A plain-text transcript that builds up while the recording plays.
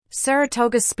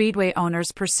Saratoga Speedway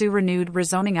owners pursue renewed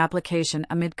rezoning application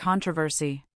amid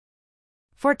controversy.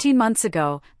 14 months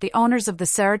ago, the owners of the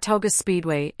Saratoga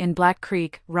Speedway in Black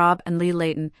Creek, Rob and Lee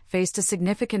Layton, faced a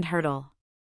significant hurdle.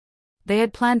 They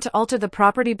had planned to alter the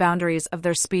property boundaries of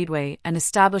their speedway and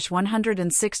establish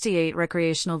 168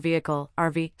 recreational vehicle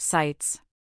 (RV) sites.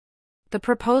 The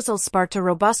proposal sparked a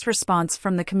robust response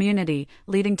from the community,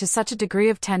 leading to such a degree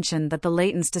of tension that the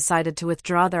Laytons decided to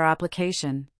withdraw their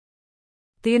application.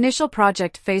 The initial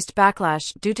project faced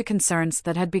backlash due to concerns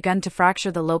that had begun to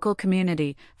fracture the local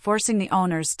community, forcing the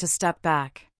owners to step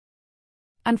back.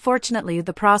 Unfortunately,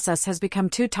 the process has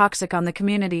become too toxic on the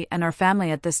community and our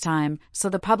family at this time, so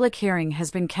the public hearing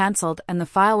has been cancelled and the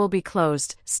file will be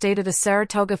closed, stated a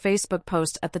Saratoga Facebook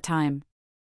post at the time.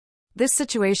 This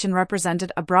situation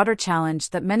represented a broader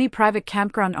challenge that many private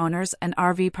campground owners and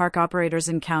RV park operators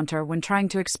encounter when trying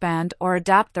to expand or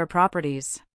adapt their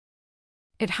properties.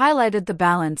 It highlighted the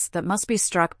balance that must be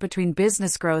struck between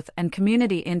business growth and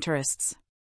community interests.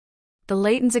 The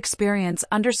Laytons' experience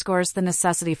underscores the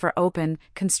necessity for open,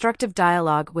 constructive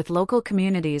dialogue with local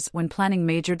communities when planning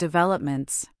major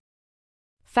developments.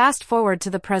 Fast forward to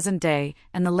the present day,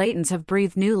 and the Laytons have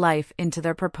breathed new life into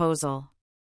their proposal.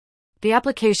 The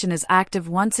application is active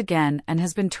once again and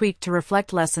has been tweaked to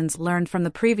reflect lessons learned from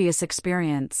the previous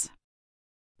experience.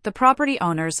 The property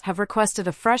owners have requested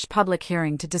a fresh public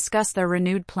hearing to discuss their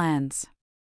renewed plans.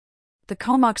 The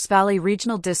Comox Valley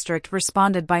Regional District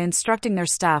responded by instructing their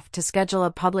staff to schedule a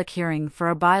public hearing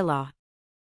for a bylaw.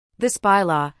 This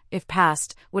bylaw, if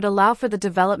passed, would allow for the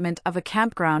development of a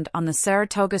campground on the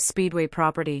Saratoga Speedway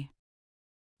property.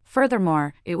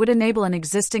 Furthermore, it would enable an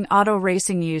existing auto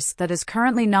racing use that is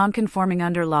currently non-conforming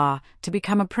under law to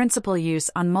become a principal use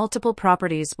on multiple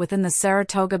properties within the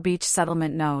Saratoga Beach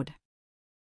Settlement Node.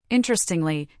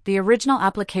 Interestingly, the original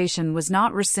application was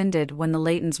not rescinded when the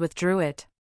Laytons withdrew it.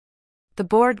 The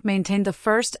board maintained the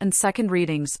first and second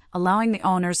readings, allowing the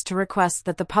owners to request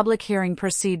that the public hearing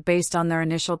proceed based on their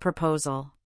initial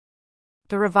proposal.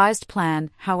 The revised plan,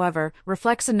 however,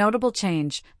 reflects a notable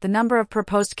change. The number of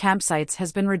proposed campsites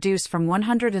has been reduced from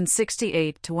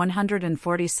 168 to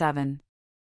 147.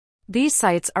 These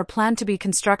sites are planned to be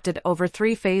constructed over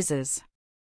 3 phases.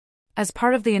 As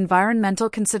part of the environmental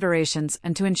considerations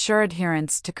and to ensure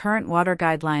adherence to current water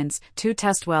guidelines, 2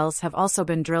 test wells have also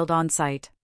been drilled on site.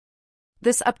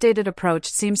 This updated approach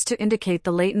seems to indicate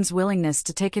the Laytons' willingness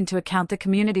to take into account the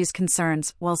community's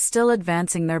concerns while still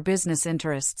advancing their business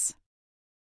interests.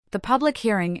 The public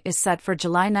hearing is set for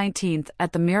July 19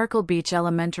 at the Miracle Beach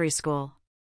Elementary School.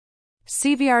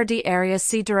 CVRD Area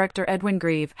C Director Edwin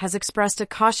Grieve has expressed a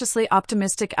cautiously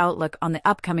optimistic outlook on the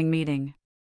upcoming meeting.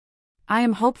 "I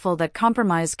am hopeful that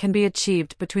compromise can be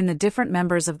achieved between the different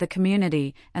members of the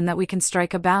community and that we can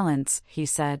strike a balance," he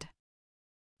said.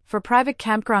 For private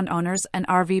campground owners and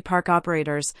RV park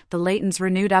operators, the Laytons'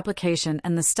 renewed application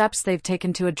and the steps they've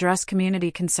taken to address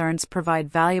community concerns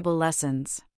provide valuable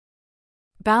lessons.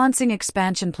 Balancing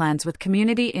expansion plans with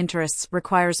community interests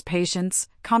requires patience,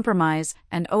 compromise,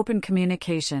 and open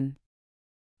communication.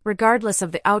 Regardless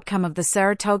of the outcome of the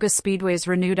Saratoga Speedway's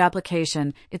renewed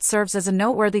application, it serves as a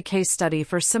noteworthy case study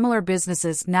for similar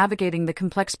businesses navigating the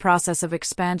complex process of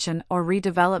expansion or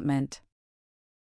redevelopment.